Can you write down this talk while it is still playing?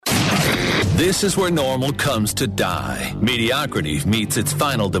This is where normal comes to die. Mediocrity meets its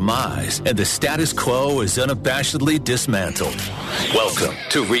final demise, and the status quo is unabashedly dismantled. Welcome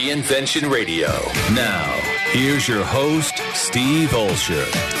to Reinvention Radio. Now, here's your host, Steve Olsher.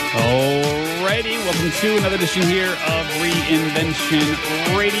 Alrighty, welcome to another edition here of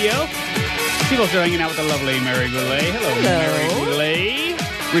Reinvention Radio. Steve Olsher hanging out with the lovely Mary Goulet. Hello, Mary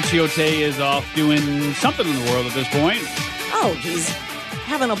Goulet. Richie Ote is off doing something in the world at this point. Oh, he's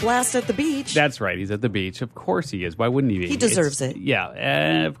having a blast at the beach. That's right. He's at the beach. Of course he is. Why wouldn't he be? He deserves it.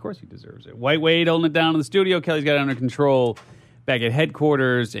 Yeah, of course he deserves it. White Wade holding it down in the studio. Kelly's got it under control back at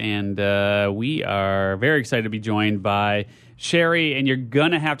headquarters. And we are very excited to be joined by Sherry. And you're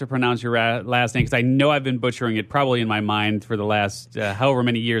going to have to pronounce your last name because I know I've been butchering it probably in my mind for the last however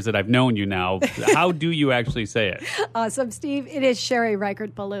many years that I've known you now. How do you actually say it? Awesome, Steve. It is Sherry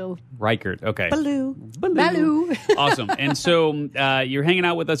Reichert-Ballou. Reichert, okay. Ballou. Awesome. And so you're hanging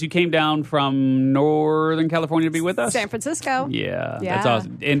out with us. You came down from Northern California to be with us? San Francisco. Yeah, that's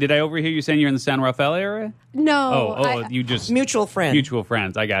awesome. And did I overhear you saying you're in the San Rafael area? No. You just... Mutual friend. Mutual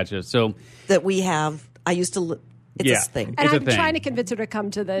friends. I gotcha. So... That we have. I used to... It's a thing. And I'm trying to convince her to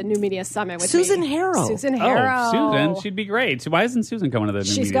come to the New Media Summit with Susan me. Harrow. Susan Harrow. Oh, Susan. She'd be great. So why isn't Susan coming to the New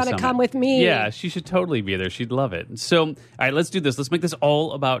Media She's got to Summit? come with me. Yeah, she should totally be there. She'd love it. So, all right, let's do this. Let's make this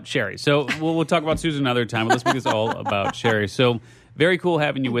all about Sherry. So we'll talk about Susan another time, but let's make this all about Sherry. So very cool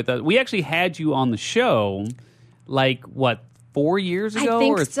having you with us. We actually had you on the show, 4 years ago? I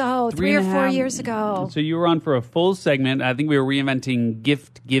think or so. 3 or 4 years ago. So you were on for a full segment. I think we were reinventing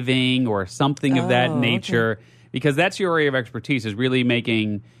gift giving or something of that nature. Okay. Because that's your area of expertise, is really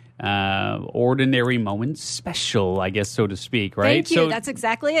making ordinary moments special, I guess, so to speak, right? Thank you. So, that's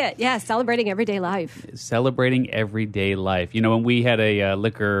exactly it. Yeah, celebrating everyday life. Celebrating everyday life. You know, when we had a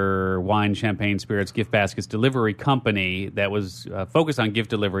liquor, wine, champagne, spirits, gift baskets delivery company that was focused on gift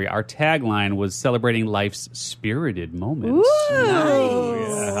delivery, our tagline was celebrating life's spirited moments. Ooh. Nice.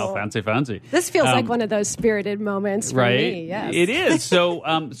 Yeah, how fancy. This feels like one of those spirited moments for me. Yes. It is. So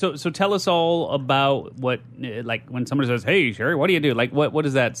tell us all about what, when somebody says, "Hey, Sherry, what do you do?" What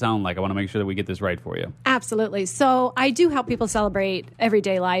does that sound like? I want to make sure that we get this right for you. Absolutely. So I do help people celebrate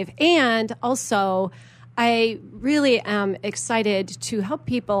everyday life, and also I really am excited to help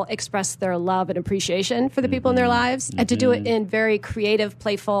people express their love and appreciation for the people in their lives, and to do it in very creative,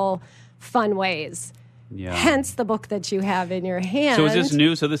 playful, fun ways. Yeah. Hence the book that you have in your hand. So is this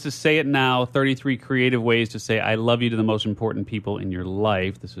new? So this is Say It Now, 33 creative ways to say I love you to the most important people in your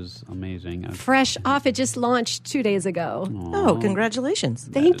life. This is amazing. Fresh off. It just launched 2 days ago. Aww. Oh, congratulations.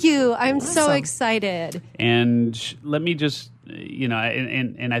 Thank you. I'm so excited. And let me just,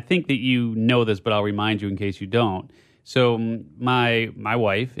 and I think that you know this, but I'll remind you in case you don't. So my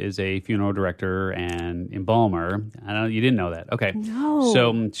wife is a funeral director and embalmer. I know you didn't know that. Okay. No.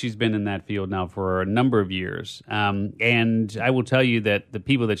 So she's been in that field now for a number of years. And I will tell you that the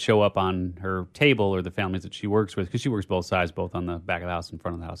people that show up on her table or the families that she works with, because she works both sides, both on the back of the house and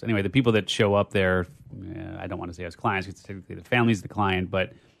front of the house. Anyway, the people that show up there, I don't want to say as clients, because typically the family's the client,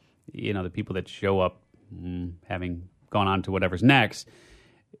 but, the people that show up having gone on to whatever's next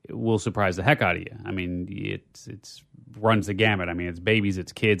will surprise the heck out of you. I mean, it's runs the gamut. I mean, it's babies,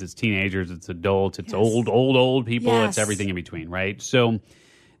 it's kids, it's teenagers, it's adults, it's old people, it's everything in between, right? So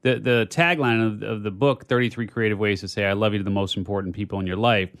the tagline of the book, 33 Creative Ways to Say I Love You to the Most Important People in Your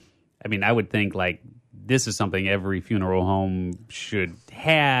Life, I mean, I would think this is something every funeral home should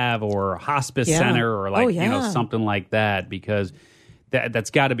have, or hospice center, or something like that, because that's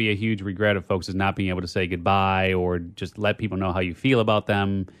got to be a huge regret of folks, is not being able to say goodbye or just let people know how you feel about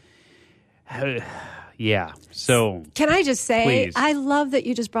them. Yeah. So can I just say, please. I love that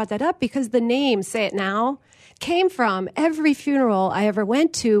you just brought that up, because the name Say It Now came from every funeral I ever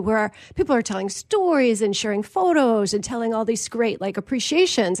went to, where people are telling stories and sharing photos and telling all these great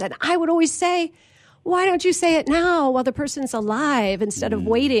appreciations. And I would always say, why don't you say it now while the person's alive, instead of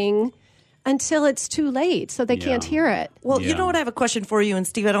waiting until it's too late so they can't hear it? Well, you know what? I have a question for you. And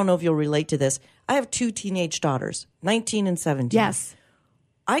Steve, I don't know if you'll relate to this. I have 2 teenage daughters, 19 and 17. Yes.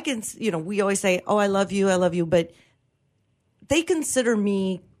 I can, we always say, oh, I love you, but they consider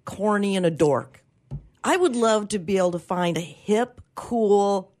me corny and a dork. I would love to be able to find a hip,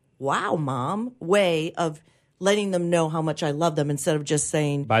 cool, wow, Mom way of letting them know how much I love them, instead of just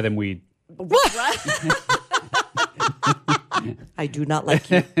saying, buy them weed. I do not like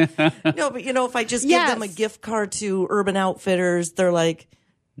you. No, but if I just give them a gift card to Urban Outfitters, they're like,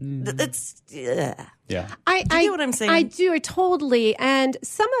 That's Yeah. you get what I'm saying? I do, totally. And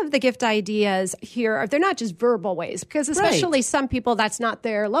some of the gift ideas here they're not just verbal ways, because especially some people, that's not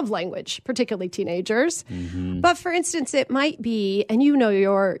their love language, particularly teenagers. But for instance, it might be, and you know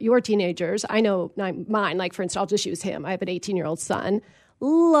your teenagers, I know mine, like for instance, I'll just use him. I have an 18-year-old son,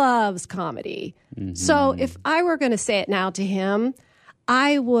 loves comedy. So if I were going to say it now to him,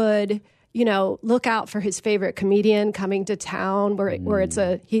 I would, look out for his favorite comedian coming to town where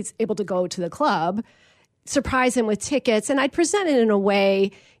he's able to go to the club, surprise him with tickets. And I'd present it in a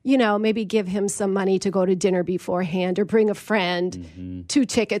way, maybe give him some money to go to dinner beforehand or bring a friend, 2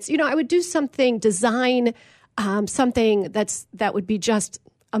 tickets. I would do something, design something that would be just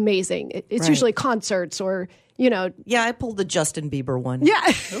amazing. It's usually concerts or, Yeah, I pulled the Justin Bieber one. Yeah.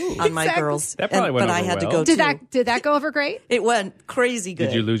 On my girls. That probably went but over I had well. to go Did that go over great? It went crazy good.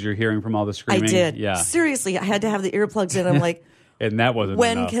 Did you lose your hearing from all the I screaming? did. Yeah. Seriously, I had to have the earplugs in. I'm like, And that wasn't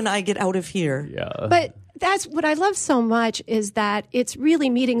when enough. can I get out of here? Yeah. But that's what I love so much is that it's really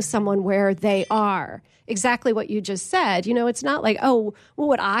meeting someone where they are. Exactly what you just said. It's not like, oh, well,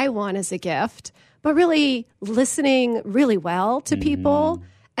 what I want as a gift, but really listening really well to people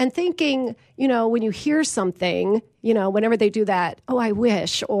and thinking, when you hear something, whenever they do that, oh, I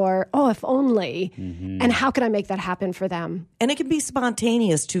wish, or oh, if only, and how can I make that happen for them? And it can be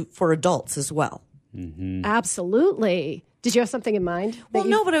spontaneous for adults as well. Absolutely. Did you have something in mind? Well,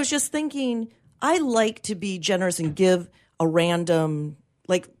 no, but I was just thinking, I like to be generous and give a random,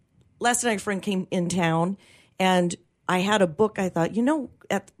 like last night a friend came in town and I had a book. I thought,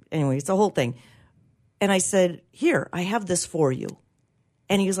 anyway, it's the whole thing. And I said, here, I have this for you.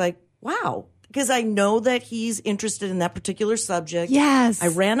 And he was like, wow, because I know that he's interested in that particular subject. Yes. I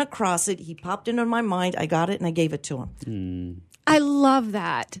ran across it. He popped into my mind. I got it and I gave it to him. I love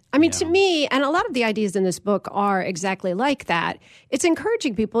that. I mean, to me, and a lot of the ideas in this book are exactly like that. It's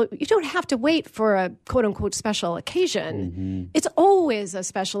encouraging people. You don't have to wait for a quote unquote special occasion. It's always a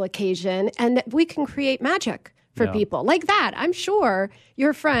special occasion, and that we can create magic for people like that. I'm sure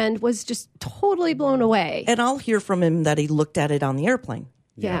your friend was just totally blown away. And I'll hear from him that he looked at it on the airplane.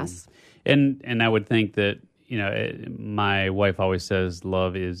 Yes. And I would think that, my wife always says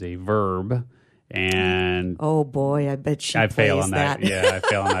love is a verb. And oh boy, I bet she I plays fail on that. Yeah, I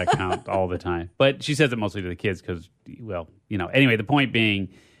fail on that account all the time. But she says it mostly to the kids because, anyway, the point being,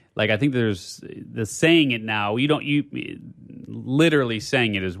 like, I think there's the saying it now. You literally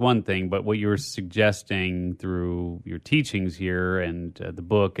saying it is one thing, but what you're suggesting through your teachings here and the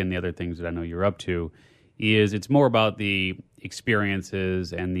book and the other things that I know you're up to is it's more about the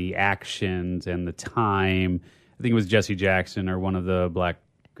experiences and the actions and the time. I think it was Jesse Jackson or one of the black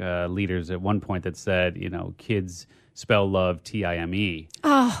leaders at one point that said, kids spell love Time.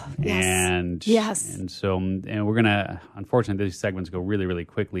 Oh, yes. And so we're going to, unfortunately, these segments go really, really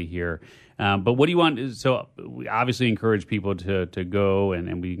quickly here. But what do you want? So we obviously encourage people to go,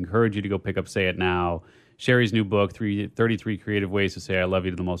 and we encourage you to go pick up Say It Now. Sherry's new book, 33 Creative Ways to Say I Love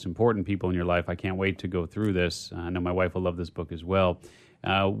You to the Most Important People in Your Life. I can't wait to go through this. I know my wife will love this book as well.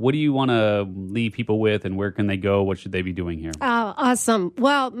 What do you want to leave people with, and where can they go? What should they be doing here? Oh, awesome.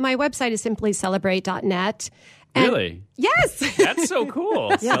 Well, my website is simplycelebrate.net. Really? Yes. That's so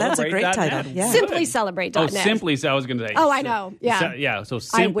cool. Yeah, that's a great title. Yeah. Simplycelebrate.net. Oh, simply. So I was going to say. Oh, I know. Yeah. So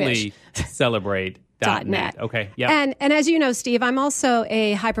simply celebrate.net. Okay. Yeah. And as you know, Steve, I'm also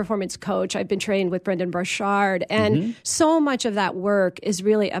a high performance coach. I've been trained with Brendan Burchard, and so much of that work is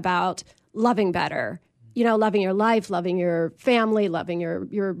really about loving better. Loving your life, loving your family, loving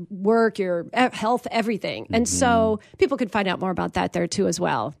your work, your health, everything. And so people can find out more about that there too as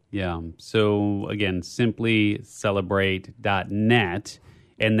well. Yeah. So again, simplycelebrate.net.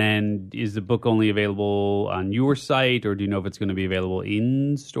 And then is the book only available on your site, or do you know if it's going to be available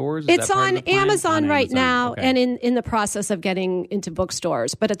in stores? It's on Amazon right now, and in the process of getting into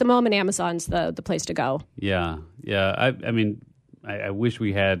bookstores. But at the moment, Amazon's the place to go. Yeah. Yeah. I wish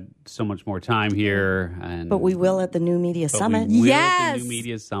we had so much more time here. But we will at the New Media Summit. We will yes. at the New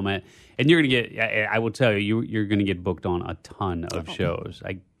Media Summit. And you're going to get, I will tell you, you're going to get booked on a ton of shows.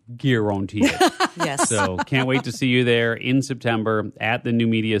 I guarantee it. Yes. So can't wait to see you there in September at the New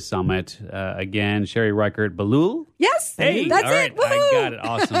Media Summit. Again, Sherry Reichert Balul. Yes. Hey, that's all right. it. Woo-hoo. I got it.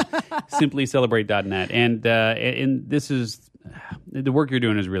 Awesome. Simplycelebrate.net. And this is... the work you're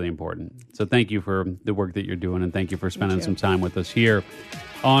doing is really important. So thank you for the work that you're doing, and thank you for spending some time with us here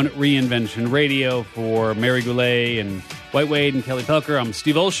on Reinvention Radio. For Mary Goulet and White Wade and Kelly Pelker, I'm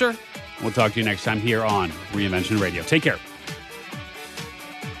Steve Olsher. We'll talk to you next time here on Reinvention Radio. Take care.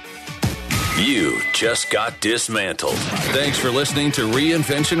 You just got dismantled. Thanks for listening to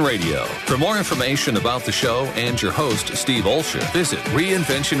Reinvention Radio. For more information about the show and your host, Steve Olsher, visit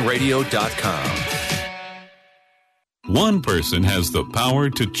reinventionradio.com. One person has the power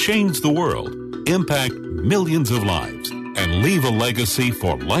to change the world, impact millions of lives, and leave a legacy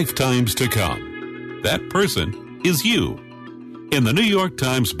for lifetimes to come. That person is you. In the New York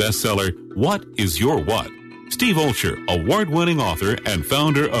Times bestseller, What is Your What? Steve Olsher, award-winning author and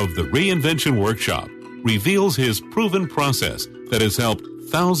founder of the Reinvention Workshop, reveals his proven process that has helped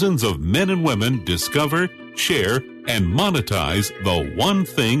thousands of men and women discover, share, and monetize the one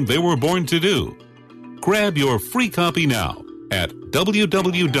thing they were born to do. Grab your free copy now at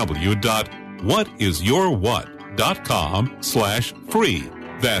www.whatisyourwhat.com/free.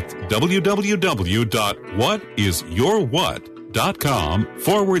 That's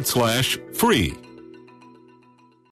www.whatisyourwhat.com/free.